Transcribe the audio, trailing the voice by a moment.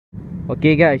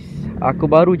Okay guys, aku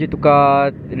baru je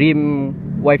tukar rim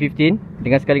Y15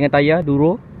 dengan sekali dengan tayar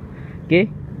Duro. Okay,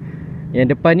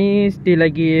 yang depan ni still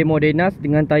lagi Modernas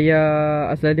dengan tayar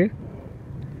asal dia.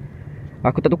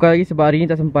 Aku tak tukar lagi sebab hari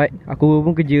ni tak sempat. Aku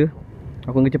pun kerja.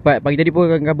 Aku kena cepat. Pagi tadi pun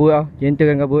kan kabut lah,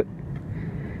 gentle kan kabut.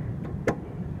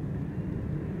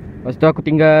 Lepas tu aku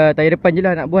tinggal tayar depan je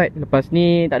lah nak buat. Lepas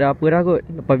ni tak ada apa dah kot.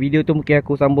 Lepas video tu mungkin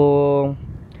aku sambung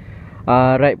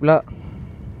ride pula.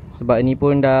 Sebab ni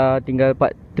pun dah tinggal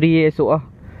part 3 esok lah.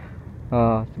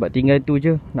 Sebab tinggal tu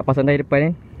je nak pasang tayar depan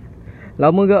kan.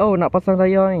 Lama ke nak pasang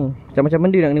tayar ni. Macam-macam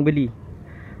benda nak kena beli.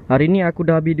 Hari ni aku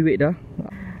dah habis duit dah.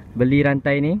 Beli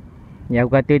rantai ni yang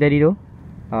aku kata tadi tu,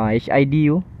 HID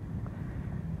tu.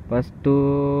 Lepas tu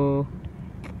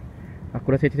aku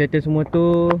dah settle semua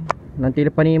tu. Nanti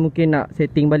lepas ni mungkin nak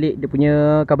setting balik dia punya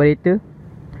carburetor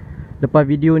lepas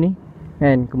video ni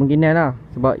kan, kemungkinan lah.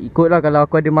 Sebab ikut lah, kalau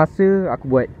aku ada masa aku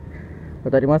buat.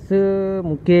 Kalau tak ada masa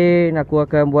mungkin aku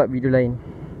akan buat video lain.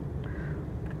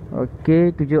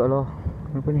 Okay, tu je. Allah,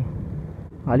 apa ni?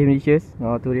 Ali Malicious.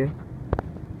 Tu dia.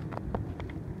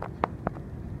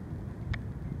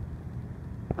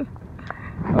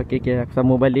 Okay, aku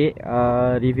sambung balik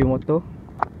review motor.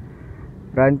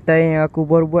 Rantai yang aku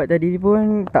baru buat tadi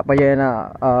pun tak payah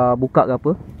nak buka ke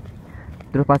apa,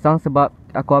 terus pasang. Sebab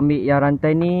aku ambil yang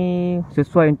rantai ni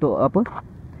sesuai untuk apa,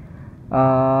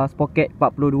 sprocket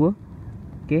 42.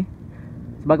 Okay,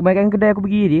 sebab kebanyakan kedai aku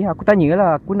pergi ni, aku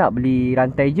tanyalah, aku nak beli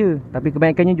rantai je, tapi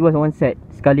kebanyakannya jual one set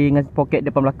sekali dengan sprocket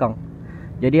depan belakang.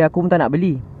 Jadi aku pun tak nak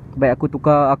beli. Baik aku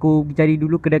tukar, aku cari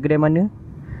dulu kedai-kedai mana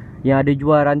yang ada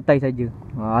jual rantai saja.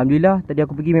 Alhamdulillah tadi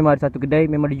aku pergi memang ada satu kedai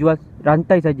memang dijual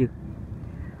rantai saja.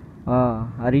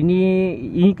 Hari ni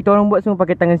ini kita orang buat semua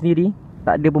pakai tangan sendiri.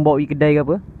 Tak ada pembawa kedai ke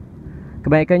apa.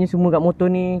 Kebanyakannya semua kat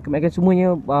motor ni, kebanyakan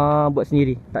semuanya buat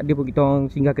sendiri. Tak ada pun kita orang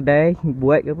singgah kedai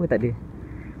buat ke apa, tak ada.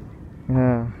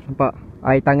 Nampak?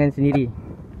 Air tangan sendiri.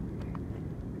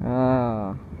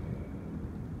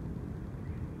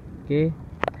 Okay,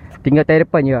 tinggal tayar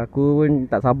depan je. Aku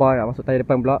pun tak sabar nak masuk tayar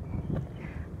depan pula.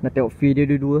 Nak tengok feel dia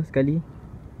dua-dua sekali.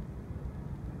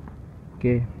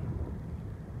 Okay,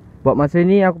 buat masa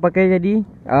ni aku pakai jadi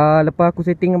lepas aku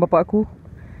setting dengan bapak aku,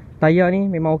 tayar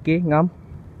ni memang ok, ngam.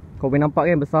 Kau boleh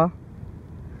nampak kan besar.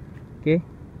 Okay,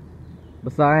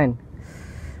 besar kan.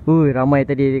 Ramai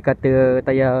tadi kata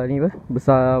tayar ni apa,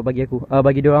 besar bagi aku,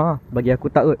 bagi diorang lah. Bagi aku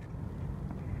tak kot.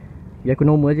 Bagi aku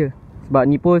normal je. Sebab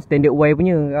ni pun standard Y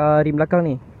punya rim belakang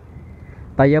ni.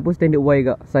 Tayar pun standard Y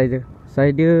juga size dia.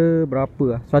 Size dia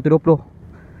berapa lah, 120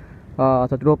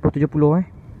 120/70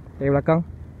 tayar belakang.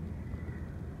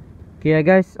 Okay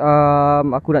guys,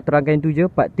 aku nak terangkan tu je.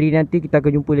 Part 3 nanti kita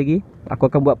akan jumpa lagi. Aku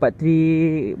akan buat part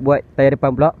 3 buat tayar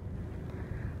depan pula.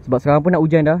 Sebab sekarang pun nak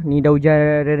hujan dah. Ni dah hujan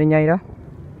renyai dah.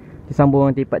 Kita sambung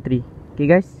nanti part 3. Okay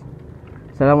guys,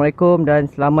 Assalamualaikum dan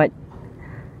selamat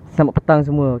petang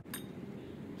semua.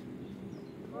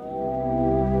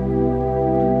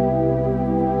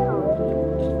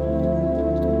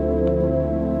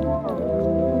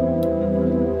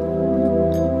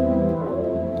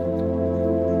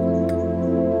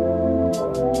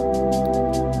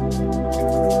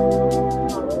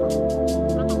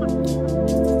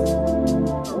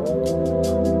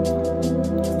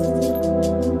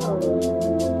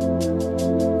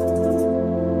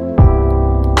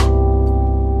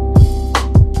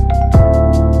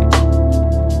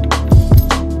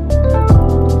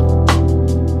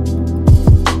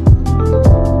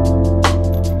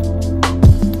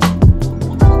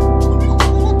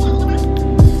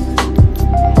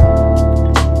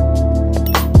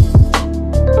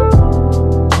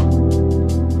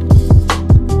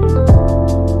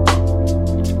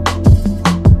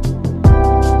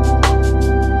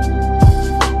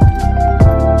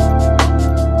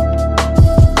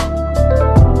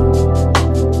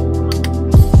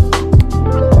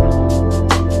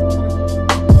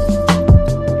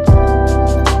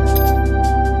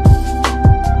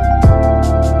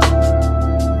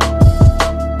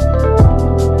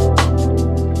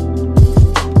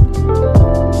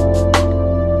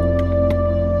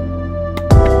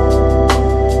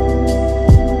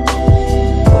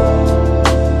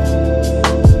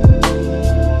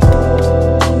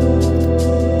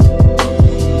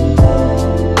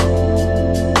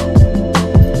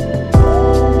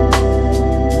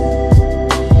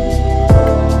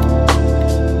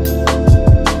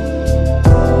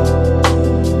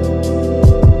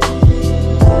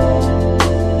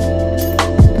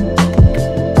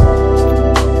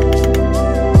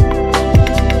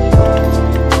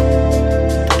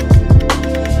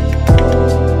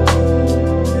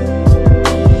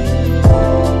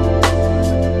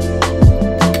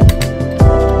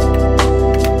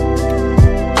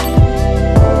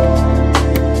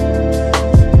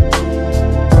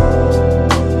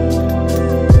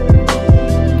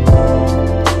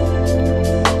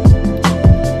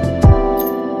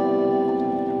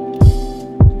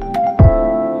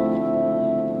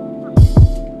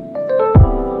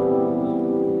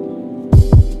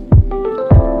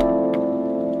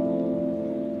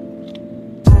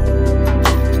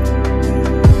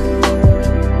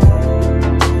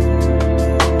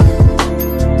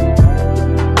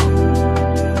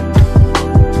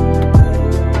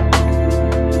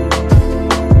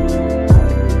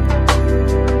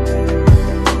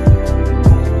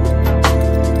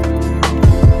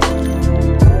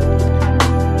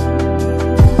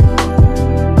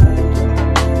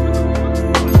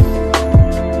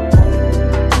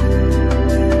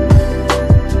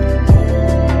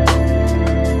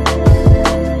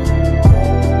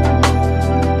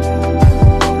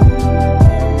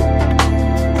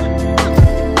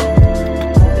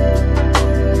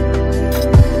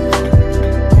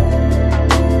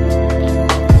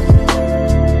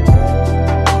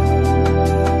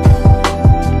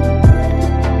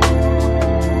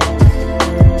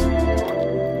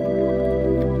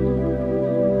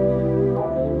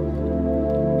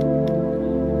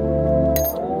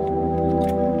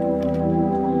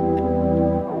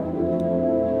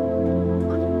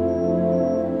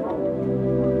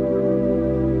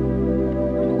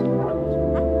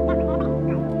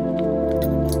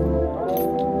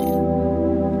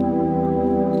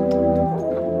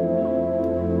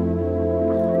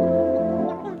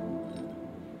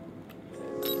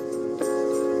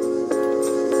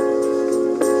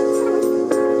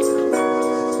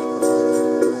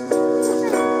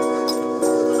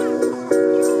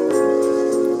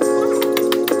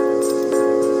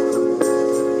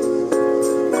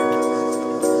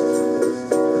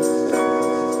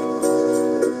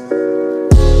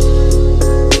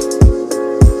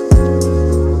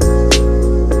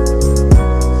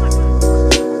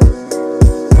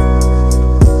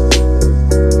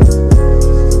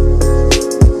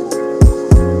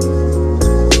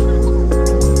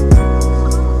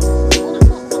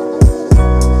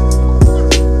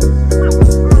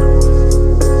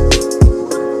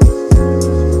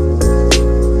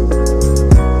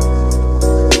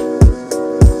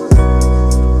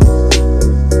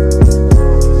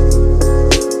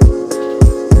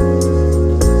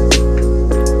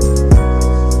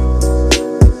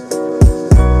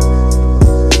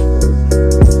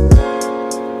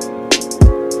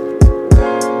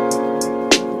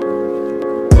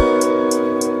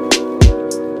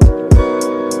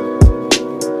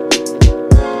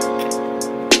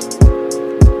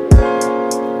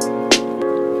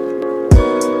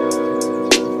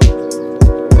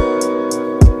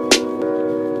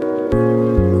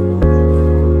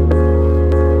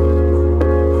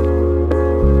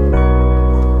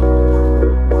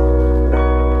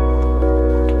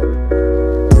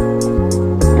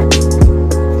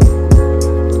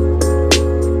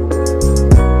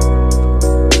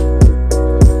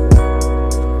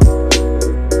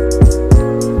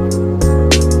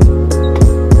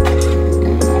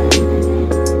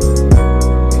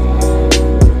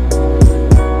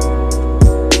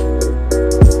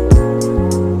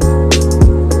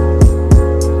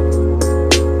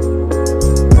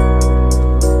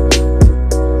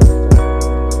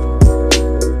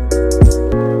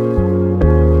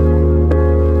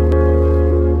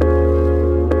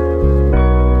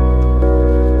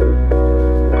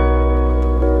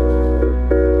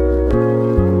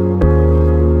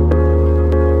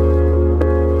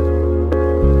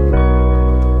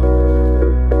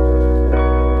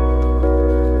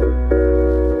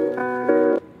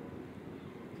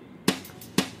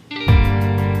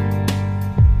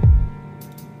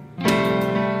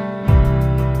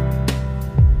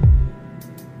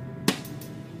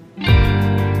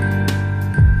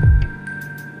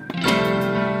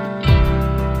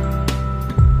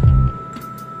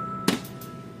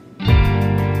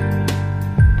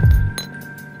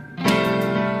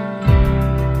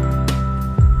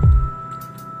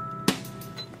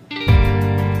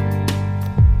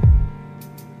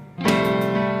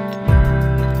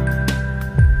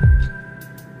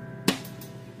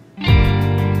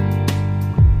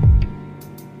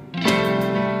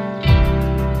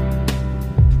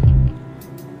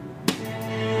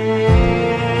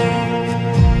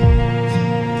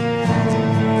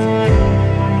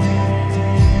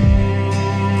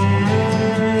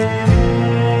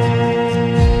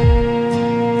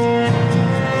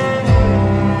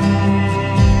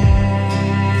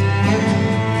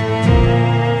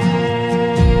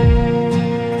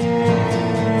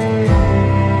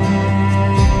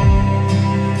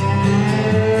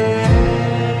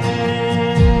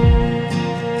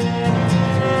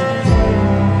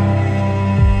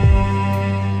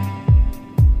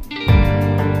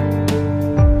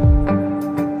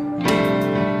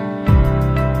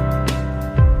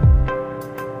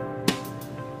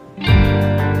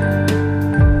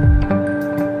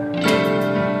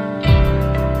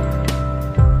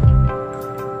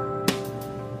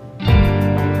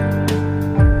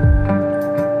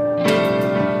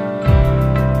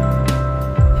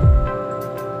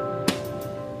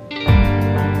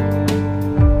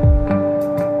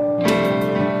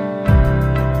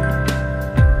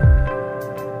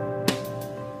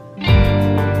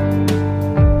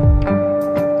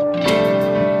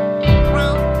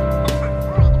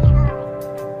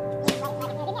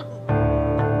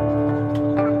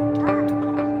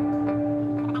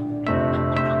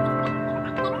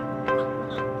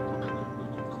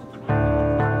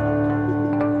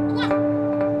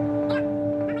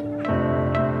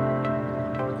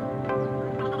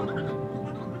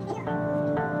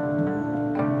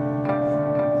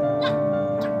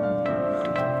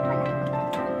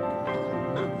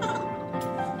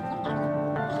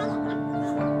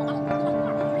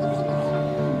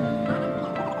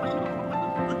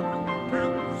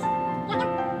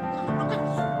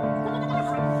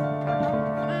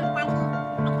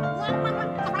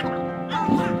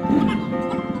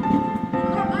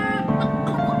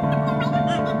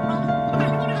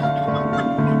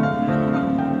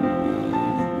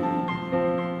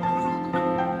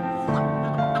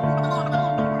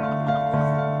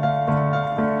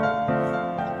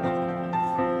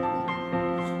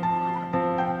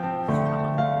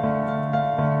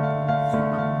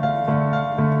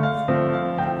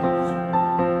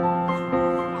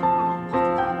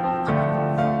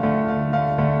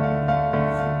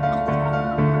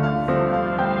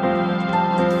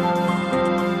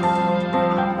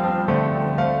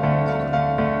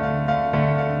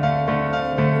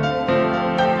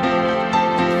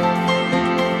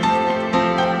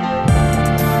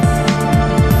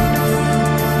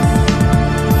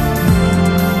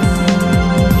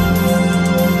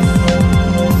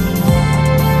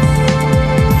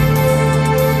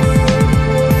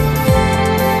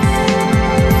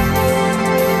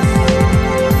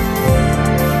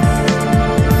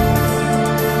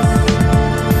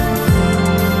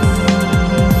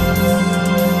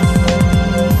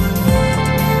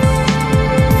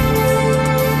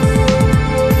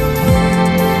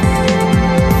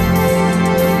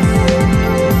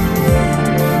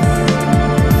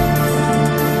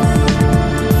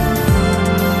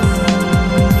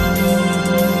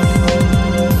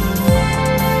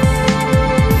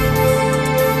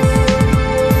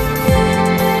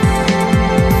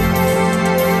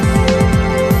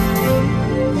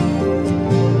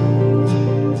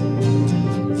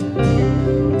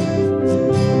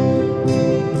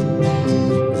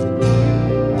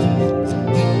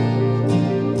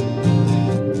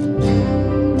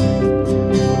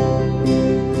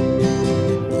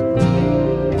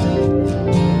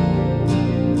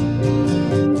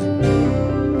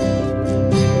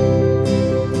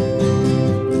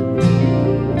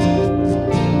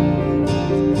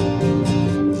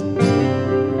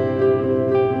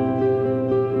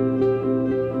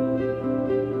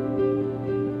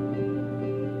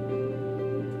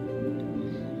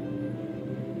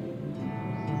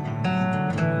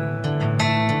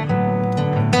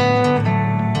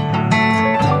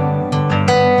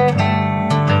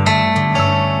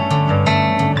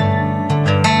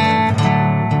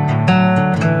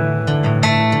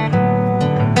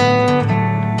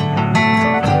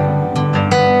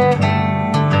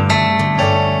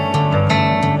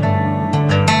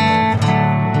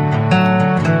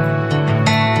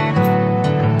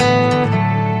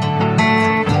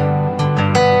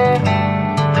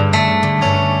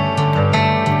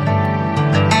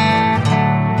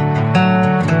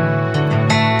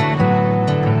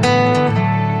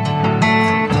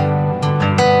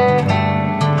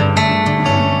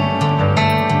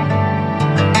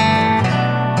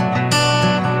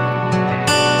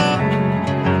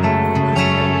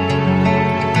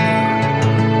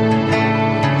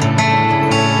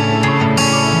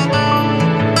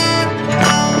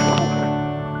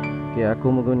 Aku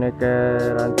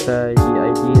menggunakan rantai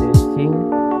DID Racing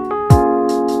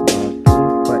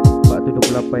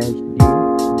 428 HD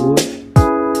Gold,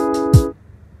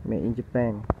 made in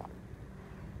Japan.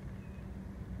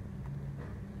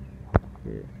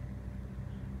 Okay.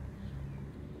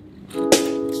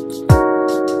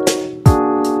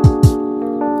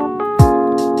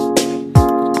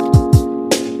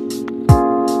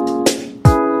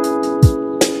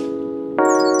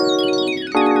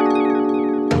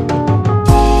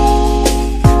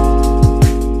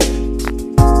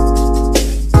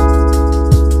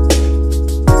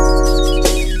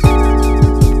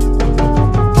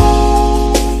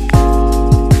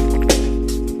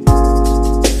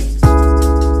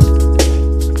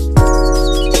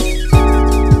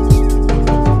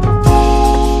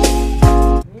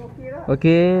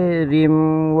 Okey, rim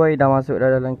Y dah masuk dah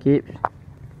dalam Kips.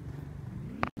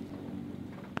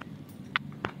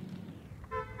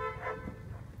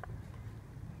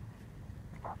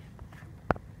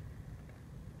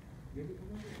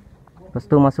 Lepas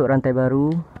tu masuk rantai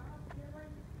baru.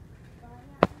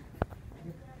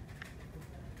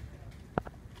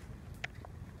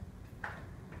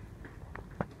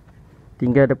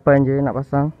 Tinggal depan je nak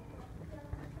pasang.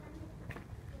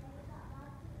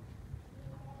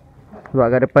 Sebab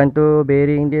kat depan tu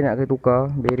bearing dia nak kena tukar.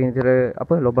 Bearing dia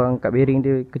apa, lubang kat bearing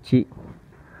dia kecil.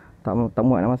 Tak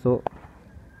muat nak masuk.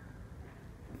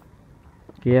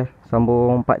 Okey lah,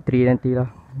 sambung part 3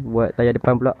 nantilah. Buat tayar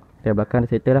depan pula. Tayar belakang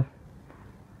dah settle lah.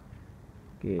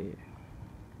 Okey.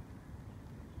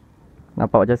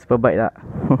 Nampak macam superbike tak?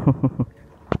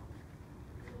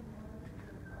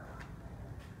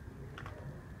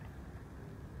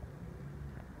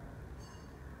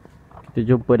 Kita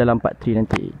jumpa dalam part 3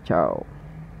 nanti. Ciao.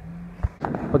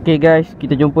 Okay guys,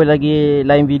 kita jumpa lagi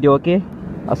lain video, okay?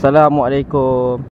 Assalamualaikum.